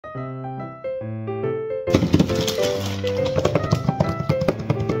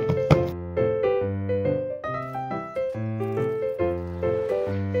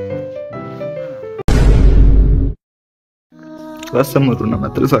कसम रुन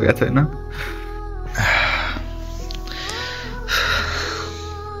मात्र सकेको छैन।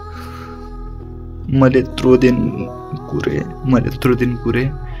 मैले यत्रो दिन कुरे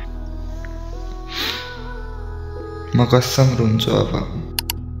म कसम रुन्छु अब।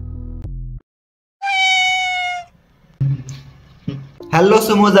 Hello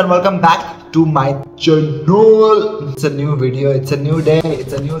Sumos and welcome back to my channel. It's a new video, it's a new day,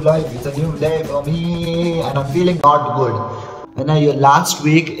 it's a new life, it's a new day for me and I'm feeling not good. And यो last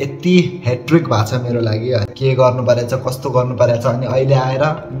week यति हेट्रिक भएको छ मेरो लागि। के गर्नु परेछ कस्तो गर्नु परेछ अनि अहिले आएर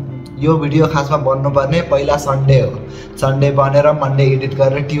यो भिडियो खासमा बन्नु पर्ने पहिला सन्डे हो। सन्डे बनेर मन्डे एडिट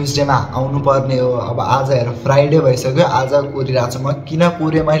गरेर ट्युजडेमा आउनु पर्ने हो। अब आज हेर फ्राइडे भइसक्यो, आज कुरिरहेको छु म। किन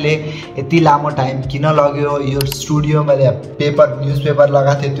कुरे मैले यति लामो टाइम किन लाग्यो? यो स्टुडियो मैले पेपर न्युजपेपर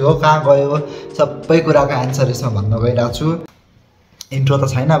लगाएको थिएँ, त्यो कहाँ गयो? सबै कुराको एन्सर यसमा भन्न गइरहेको छु। इन्ट्रो त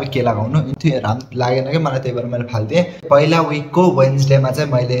छैन, अब के लगाउनु? इन्ट्रो राम्रो लागेन कि मलाई, त्यही भएर मैले फाल्दिएँ। पहिला विकको वेन्सडेमा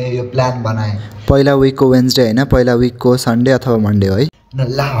चाहिँ मैले यो प्लान बनाएँ। पहिला विकको वेन्सडे होइन, पहिला विकको सन्डे अथवा मन्डे है।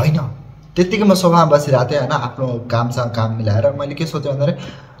 ला होइन, त्यत्तिकै म सोफामा बसिरहेको थिएँ होइन, आफ्नो कामसँग काम मिलाएर। मैले के सोचेँ भन्दाखेरि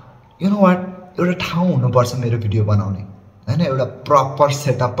यु नो वाट, एउटा ठाउँ हुनुपर्छ मेरो भिडियो बनाउने होइन। एउटा प्रपर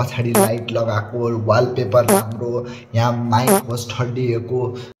सेटअप, पछाडि लाइट लगाएको, वालपेपर राम्रो, यहाँ माइक होस् ठड्डिएको।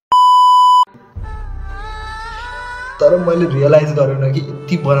 तर मैले रियलाइज गरेन कि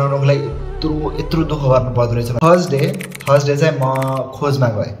यति बनाउनको लागि यत्रो दुःख गर्नु पर्दो रहेछ। थर्सडे चाहिँ म खोजमा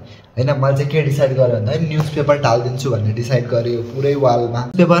गएँ होइन। मैले चाहिँ के डिसाइड गरेँ भन्दाखेरि न्युजपेपर टालिदिन्छु भन्ने डिसाइड गरेँ पुरै वालमा।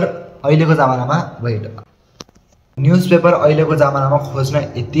 न्युजपेपर अहिलेको जमानामा न्युजपेपर अहिलेको जमानामा खोज्न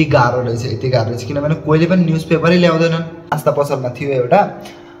यति गाह्रो रहेछ किनभने कोहीले पनि न्युजपेपरै ल्याउँदैनन्। नास्ता पसलमा थियो एउटा,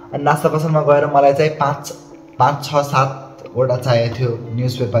 अनि नास्ता पसलमा गएर मलाई चाहिँ 5-6-7वटा चाहिएको थियो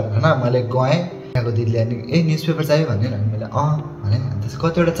न्युजपेपर होइन। मैले गएँ, त्यहाँको दिदीले अनि न्युजपेपर चाहियो भन्ने अनि मैले भने अन्त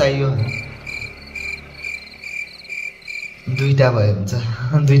कतिवटा चाहियो? दुईवटा भयो हुन्छ।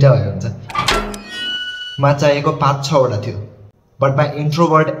 मलाई चाहिएको 5-6वटा थियो, but my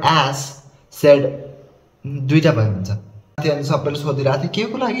introvert as shed दुईवटा भयो हुन्छ। अनि सबैले सोधिरहेको थियो के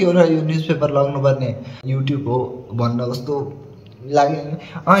को लागि हो र यो न्युजपेपर लगाउनुपर्ने? युट्युब हो भन्न कस्तो लाग्यो।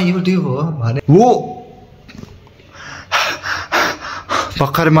 युट्युब हो भने हो।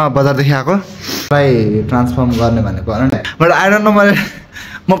 भर्खरमा बजारदेखि आएको ट्रान्सफर्म गर्ने भनेको होइन, बट आई डोन्ट नो।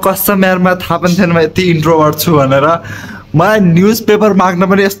 म कसम यारमा थाहा पनि थिएन म यति इन्ट्रोभर्ट छु भनेर। मलाई न्युजपेपर माग्न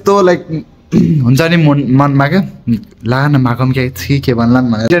पनि यस्तो लाइक हुन्छ नि मनमा क्या, ला न मागौँ के भन्ला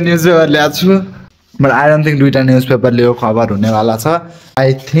भनेर न्युजपेपर ल्याएको छु। बट आई डोन्ट थिङ्क दुईवटा न्युजपेपर ल्यायो खबर हुनेवाला छ।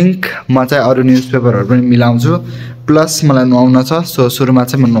 आई थिङ्क म चाहिँ अरू न्युजपेपरहरू पनि मिलाउँछु। प्लस मलाई नुहाउन छ, सो सुरुमा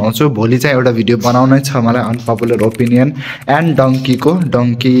चाहिँ म नुहाउँछु। भोलि चाहिँ एउटा भिडियो बनाउनै छ मलाई, अनपपुलर ओपिनियन एन्ड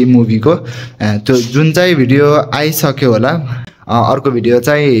डङ्की मुभीको। त्यो जुन चाहिँ भिडियो आइसक्यो होला, अर्को भिडियो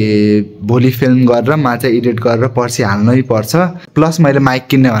चाहिँ भोलि फिल्म गरेर म चाहिँ एडिट गरेर पर्सि हाल्नै पर्छ। प्लस मैले माइक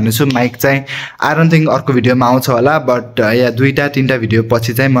किन्ने भनेको छु। माइक चाहिँ आई डोन्ट थिङ्क अर्को भिडियोमा आउँछ होला, बट या 2-3 भिडियो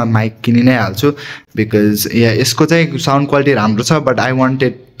पछि चाहिँ म माइक किनि नै हाल्छु। बिकज यसको चाहिँ साउन्ड क्वालिटी राम्रो छ, but I want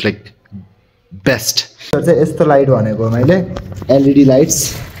it like best. चाहिँ यस्तो लाइट भनेको मैले एलइडी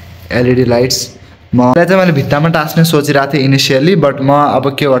लाइट्स मलाई चाहिँ मैले भित्तामा टास्ने सोचिरहेको थिएँ इनिसियली, बट म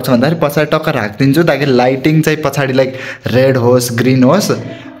अब के गर्छु भन्दाखेरि पछाडि टक्क राखिदिन्छु ताकि लाइटिङ चाहिँ पछाडि लाइक रेड होस् ग्रिन होस्,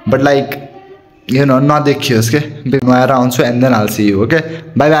 बट लाइक यु नो नदेखियोस् के। नुहाएर आउँछु and then oil C you. Okay,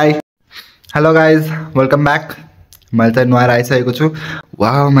 by by. Hello guys, welcome back. मैले चाहिँ नुहाएर आइसकेको छु।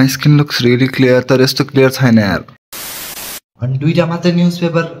 Wow, my skin looks really clear, तर यस्तो क्लियर छैन यार। अनि दुईवटा मात्र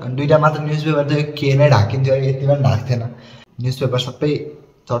न्युजपेपर चाहिँ के नै ढाकिन्थ्यो, यति पनि ढाक्थेन। न्युजपेपर सबै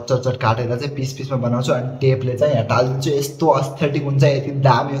चट काटेर चाहिँ पिसमा बनाउँछु अनि टेपले चाहिँ यहाँ टालिदिन्छु। यस्तो एस्थेटिक हुन्छ, यति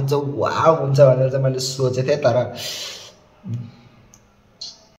दामी हुन्छ, वाउ हुन्छ भनेर चाहिँ मैले सोचेको थिएँ। तर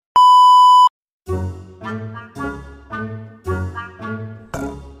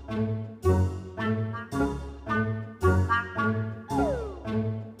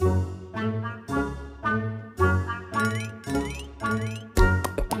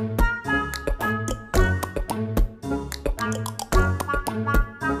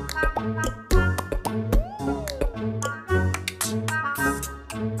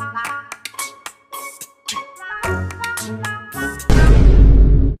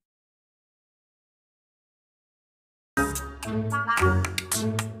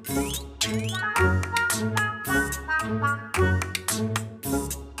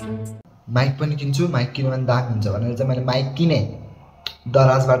माइक पनि किन्छु। माइक किन्यो भने दाग हुन्छ भनेर चाहिँ मैले माइक किनेँ,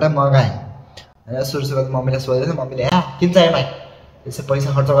 दराजबाट मगाएँ होइन। सुरुमा मम्मीलाई सोधेको थिएँ, मम्मीले किन्छ है माइक, यसो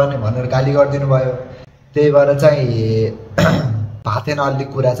पैसा खर्च गर्ने भनेर गाली गरिदिनु भयो। त्यही भएर चाहिँ भएको थिएन, अलि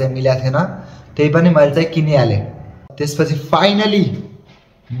कुरा चाहिँ मिलाएको थिएन, त्यही पनि मैले चाहिँ किनिहालेँ। त्यसपछि फाइनली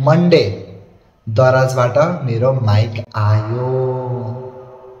मन्डे दराजबाट मेरो माइक आयो.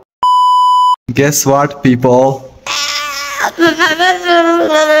 Guess what, people?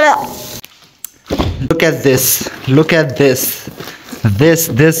 Look at this. Look at this.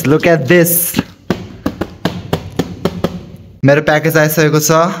 This. Look at this. मेरो प्याकेज आइसकेको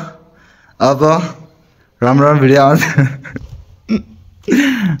छ. अब राम्रो भिडियो आउँछ.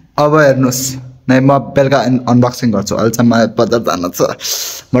 अब हेर्नुस्. नै म बेलुका अनबक्सिङ गर्छु. अहिलेसम्म बजार जानु छ.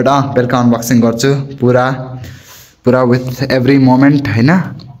 बट बेलुका अनबक्सिङ गर्छु पुरा with every moment हैन.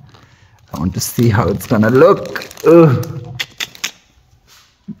 I want to see how it's gonna look.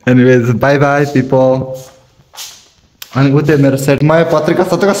 Anyways, bye people. अनि उतै मेरो सेट म पत्रिका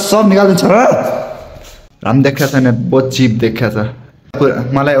सब निकाल्दिन्छु. राम देखा छैन, बहुत चिप देखा छ.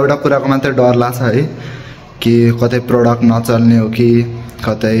 मलाई एउटा कुराको मात्रै डर लाग्छ है कि कतै प्रोडक्ट नचल्ने हो कि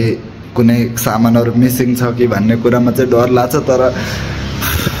कतै कुनै सामानहरु मिसिङ छ कि भन्ने कुरामा चाहिँ डर लाग्छ. तर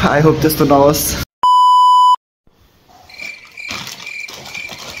आई होप त्यस्तो नहोस्.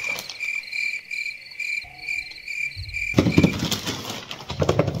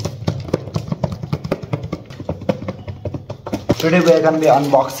 Today we are going to be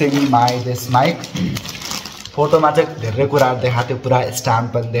unboxing this mic. फोटोमा चाहिँ धेरै कुराहरु देखाएको थियो. पुरा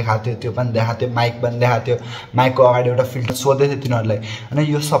स्ट्याम्प पनि देखाएको थियो, त्यो पनि देखाएको थियो, माइक पनि देखाएको थियो. माइकको अगाडि एउटा फिल्टर सोधे थियो तिनीहरुलाई. अनि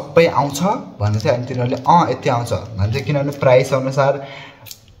यो सबै आउँछ भन्दै थियो. अनि तिनीहरुले यति आउँछ भन्दै थियो. किनभने प्राइस अनुसार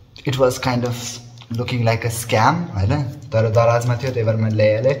it was kind of looking like a scam हैन. तर दराजमा थियो, त्यही भएर मैले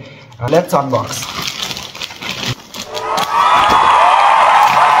ल्याएले. Let's unbox.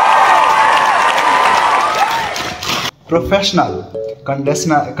 Professional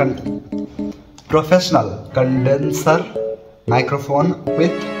condenser microphone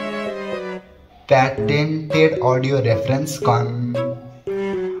with patented audio reference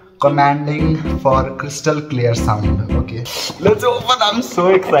commanding for crystal clear sound. Okay, let's open. I'm so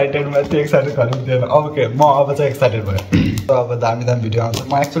excited. I'm so excited. Okay, I'm excited. अब दामी video आउँछ.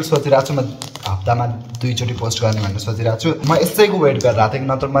 म एक्चुअली सोचिरहेको छु म हप्तामा 2 चोटी पोस्ट गर्ने भनेर सोचिरहेको छु. म यसैको वेट गरिरहेको थिएँ.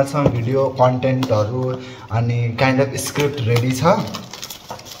 नत्र मसँग भिडियो कन्टेन्टहरु अनि काइन्ड अफ स्क्रिप्ट रेडी छ.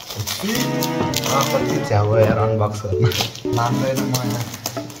 कति झ्याउ यार अनबक्स गर्न मान्दैन म यहाँ.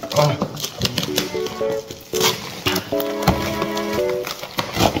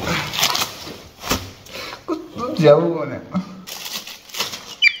 कस्तो झ्याउ भने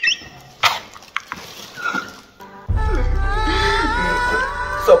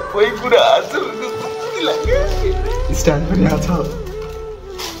सबै कुरा छ. स्ट्यान्ड पनि छ.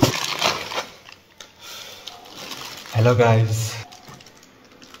 हेलो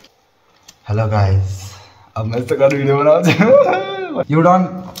गाइस अब मैले त गर्न भिडियो बनाउँछु. यु डोन्ट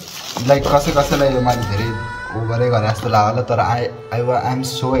लाइक कसैलाई यो मैले धेरै ओभरै गरे जस्तो लाग्यो होला. तर आई एम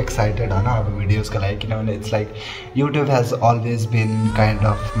सो एक्साइटेड हैन अब भिडियोजको लागि. किनभने it's like YouTube has always been kind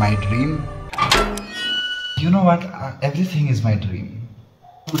of my dream. You know what, everything is my dream.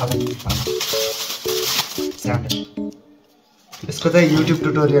 यसको चाहिँ युट्युब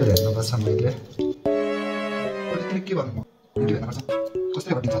ट्युटोरियल हेर्नुपर्छ. मैले के भन्नु भिडियो हेर्नुपर्छ.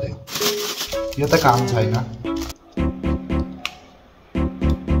 कसरी भनिन्छ त यो त काम छैन.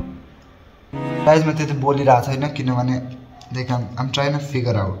 गाइस म त्यति बोलिरहेको छैन किनभने I'm trying to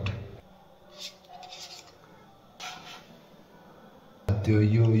figure out. त्यो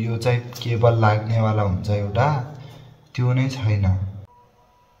यो चाहिँ केबल लाग्नेवाला हुन्छ एउटा, त्यो नै छैन.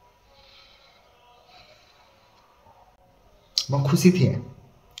 म खुसी थिएँ.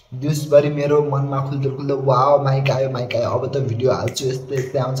 दिसभरि मेरो मनमा खुल्दै वाओ माइक आयो. अब त भिडियो हाल्छु,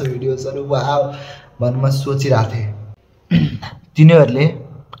 यस्तै आउँछ भिडियोजहरु वाओ भन्नु म सोचिरहेको थिएँ. तिनीहरूले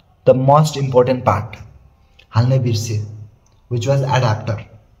द मोस्ट इम्पोर्टेन्ट पार्ट हाल्नै बिर्से, विच वाज एडाप्टर.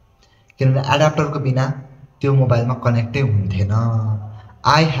 किनभने एडाप्टरको बिना त्यो मोबाइलमा कनेक्टै हुन्थेन.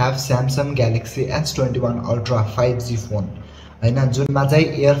 I have Samsung galaxy S21 ultra 5G phone हैन, जुनमा चाहिँ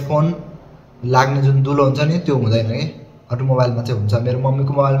इयरफोन लाग्ने जुन दुलो हुन्छ नि त्यो हुँदैन के. अरू मोबाइलमा चाहिँ हुन्छ. मेरो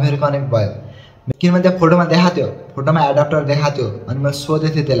मम्मीको मोबाइलमा फेरि कनेक्ट भयो किनभने त्यहाँ फोटोमा देखाएको थियो. फोटोमा एडाप्टर देखाएको थियो. अनि मैले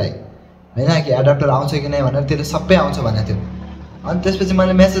सोधेको थिएँ त्यसलाई हैन कि एडाप्टर आउँछ कि नै भनेर. त्यसले सबै आउँछ भनेको थियो. अनि त्यसपछि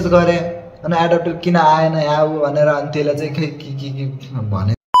मैले मेसेज गरेँ अनि एडाप्टर किन आएन यहाँ भनेर. अनि त्यसले चाहिँ के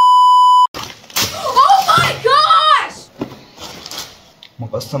भने म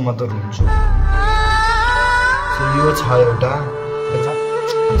कसम म त रुन्छु. यो छ एउटा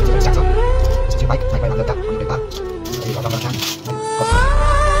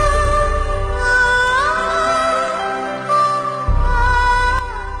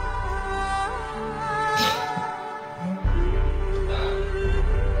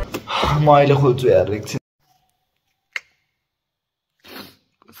म अहिले खोल्छु यार एकछिन.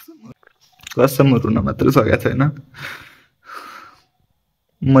 कसम रुन मात्र सकेको छैन.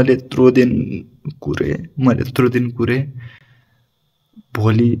 मैले यत्रो दिन कुरे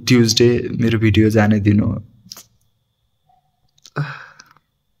भोलि ट्युजडे मेरो भिडियो जाने दिनु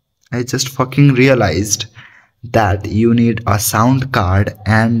I just fucking realized that you need a sound card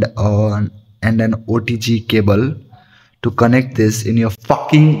and an OTG cable to connect this in your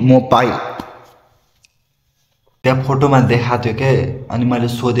fucking mobile. त्यहाँ फोटोमा देखाएको थियो के अनि मैले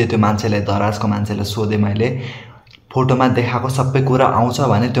सोधेँ त्यो मान्छेलाई दराजको मान्छेलाई सोधेँ मैले फोटोमा देखाएको सबै कुरा आउँछ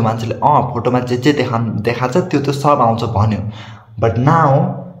भने त्यो मान्छेले फोटोमा जे देखान्छ त्यो त सब आउँछ भन्यो बट नाउ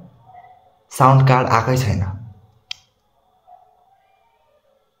साउन्ड कार्ड आकै छैन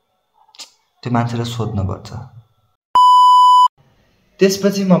त्यो मान्छेलाई सोध्नुपर्छ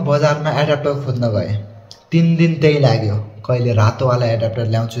त्यसपछि म बजारमा एडाप्टर खोज्न गएँ 3 दिन त्यही लाग्यो कहिले रातोवाला एडाप्टर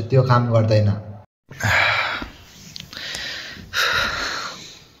ल्याउँछु त्यो काम गर्दैन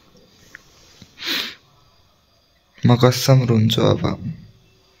म कसम रुन्छु अब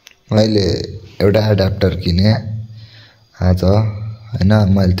मैले एउटा एडाप्टर किने आज हैन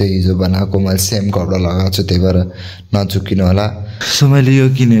मैले त हिजो बनाएको मैले सेम कपडा लगाएको छु त्यही भएर नचुकिनु होला सो मैले यो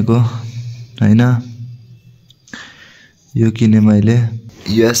किनेको हैन यो किने मैले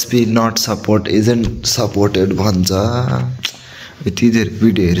USB not support isn't supported भन्छ यति धेरै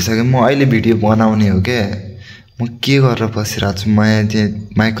भिडियो हेरिसके म अहिले भिडियो बनाउने हो के म के गरेर बसिरहेको छु म यहाँ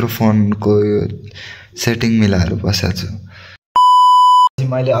माइक्रोफोनको सेटिङ मिलाएर बसेको छु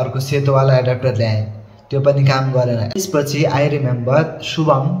मैले अर्को सेतोवाला एडाप्टर ल्याएँ त्यो पनि काम गरेन त्यसपछि आई रिमेम्बर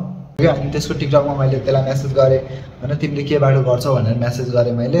शुभम अनि त्यसको टिकटकमा मैले त्यसलाई मेसेज गरेँ हैन तिमीले केबाट गर्छौ भनेर मेसेज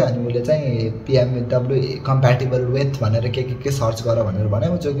गरेँ मैले अनि उले चाहिँ Bm800 कम्प्याटिबल विथ भनेर के सर्च गर भनेर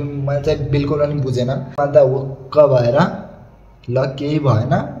भन्यो जो कि मैले चाहिँ बिल्कुल पनि बुझेन अन्त वक्क भएर ल केही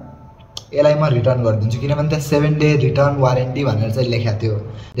भएन यसलाई म रिटर्न गरिदिन्छु किनभने त्यहाँ 7 डे रिटर्न वारेन्टी भनेर चाहिँ लेखेको थियो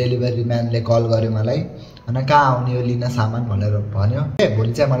डेलिभरी म्यानले कल गर्यो मलाई अनि कहाँ आउने हो लिन सामान भनेर भन्यो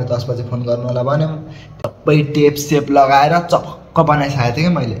भोलि चाहिँ मलाई 10 बजे फोन गर्नु होला भन्यो सबै टेप सेप लगाएर चक्क बनाइसकेको थिएँ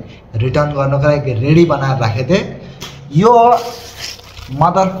कि मैले रिटर्न गर्नको लागि रेडी बनाएर राखेको थिएँ यो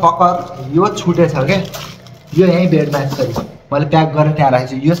मदर फकर यो छुटेछ के यो यहीँ बेडमा यसरी मैले प्याक गरेर त्यहाँ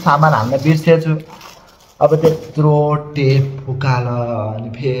राखेको छु यो सामान हाल्न बिर्सेछु अब त्यत्रो टेप फुकाल अनि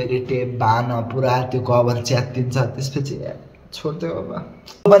फेरि टेप बान पुरा त्यो कभर च्यातिन्छ त्यसपछि छोड्दियो अब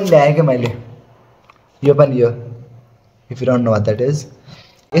यो पनि ल्याएँ कि मैले यो पनि यो if you don't know what that is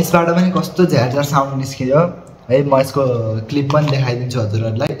यसबाट पनि कस्तो झ्यारझ्यार साउन्ड निस्कियो है म यसको क्लिप पनि देखाइदिन्छु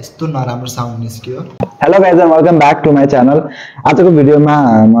हजुरहरुलाई यस्तो नराम्रो साउन्ड निस्कियो hello guys and welcome back to my channel आजको भिडियोमा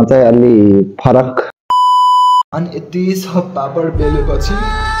म चाहिँ अलि फरक अनि यति सब पापड बेलेपछि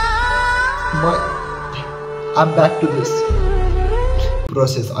म आम ब्याक टु दिस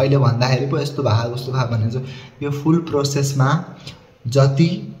प्रोसेस अहिले भन्दाखेरि पो यस्तो भएको जस्तो भयो भने चाहिँ यो फुल प्रोसेसमा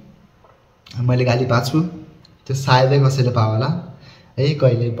जति मैले गाली पाछु त्यो सायदै कसैले पायो होला है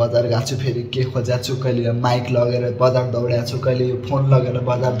कहिले बजार गएको छु फेरि के खोजेको छु कहिले माइक लगेर बजार दौडेको छु कहिले यो फोन लगेर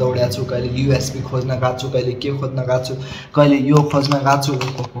बजार दौडेको छु कहिले USB खोज्न गएको छु कहिले के खोज्न गएको छु कहिले यो खोज्न गएको छु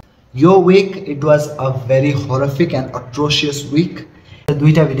यो week it was a very horrific and अट्रोसियस week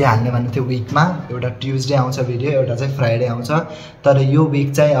दुईटा भिडियो हाल्ने भन्ने थियो विकमा एउटा ट्युजडे आउँछ भिडियो एउटा चाहिँ फ्राइडे आउँछ तर यो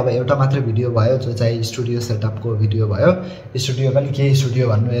विक चाहिँ अब एउटा मात्र भिडियो भयो जो चाहिँ स्टुडियो सेटअपको भिडियो भयो स्टुडियो पनि के स्टुडियो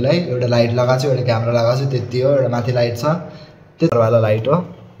भन्नु यसलाई एउटा लाइट लगाएको छु एउटा क्यामेरा लगाएको छु त्यति हो एउटा माथि लाइट छ वाला लाइट हो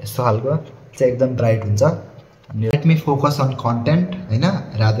यस्तो खालको चाहिँ एकदम ब्राइट हुन्छ अनि let me focus on content हैन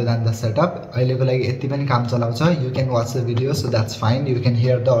रादर देन द सेटअप अहिलेको लागि यति पनि काम चलाउँछ you can watch the video so that's fine you can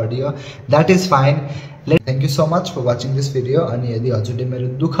hear the audio that is fine thank you so much for watching this video अनि यदि हजुरले मेरो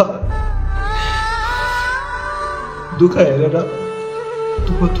दुःख हेरेर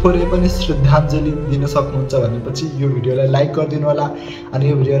थोरै पनि श्रद्धाञ्जली दिन सक्नुहुन्छ भनेपछि यो भिडियोलाई लाइक गरिदिनु होला अनि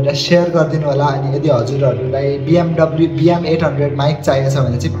यो भिडियोलाई शेयर गरिदिनु होला अनि यदि हजुरहरूलाई Bm800 माइक चाहिएको छ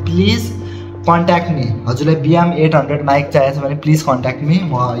भने चाहिँ प्लिज कन्ट्याक्ट मी हजुरलाई Bm800 माइक चाहिएको छ भने प्लिज कन्ट्याक्ट मी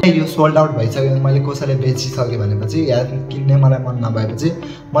म यो सोल्ड आउट भइसक्यो मैले कसैले बेचिसके भनेपछि या किन्ने मलाई मन नभएपछि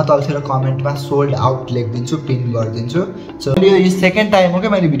म तलतिर कमेन्टमा सोल्ड आउट लेखिदिन्छु पिन गरिदिन्छु सो यो सेकेन्ड टाइम हो कि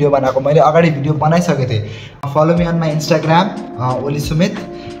मैले भिडियो बनाएको मैले अगाडि भिडियो बनाइसकेको थिएँ follow me on my Instagram Oli Sumit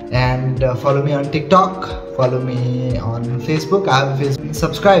and follow me on TikTok follow me on Facebook I have a Facebook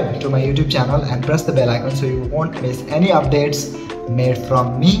subscribe to my YouTube channel and press the bell icon so you won't miss any updates made from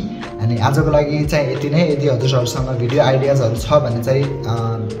me अनि आजको लागि चाहिँ यति नै यदि हजुरहरुसँग video आइडियाजहरु छ भने चाहिँ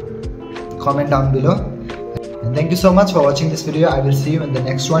comment down below and thank you so much for watching this video I will see you in the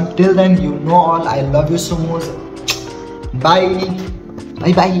next one till then you know all I love you so much bye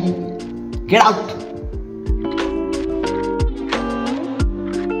bye bye get out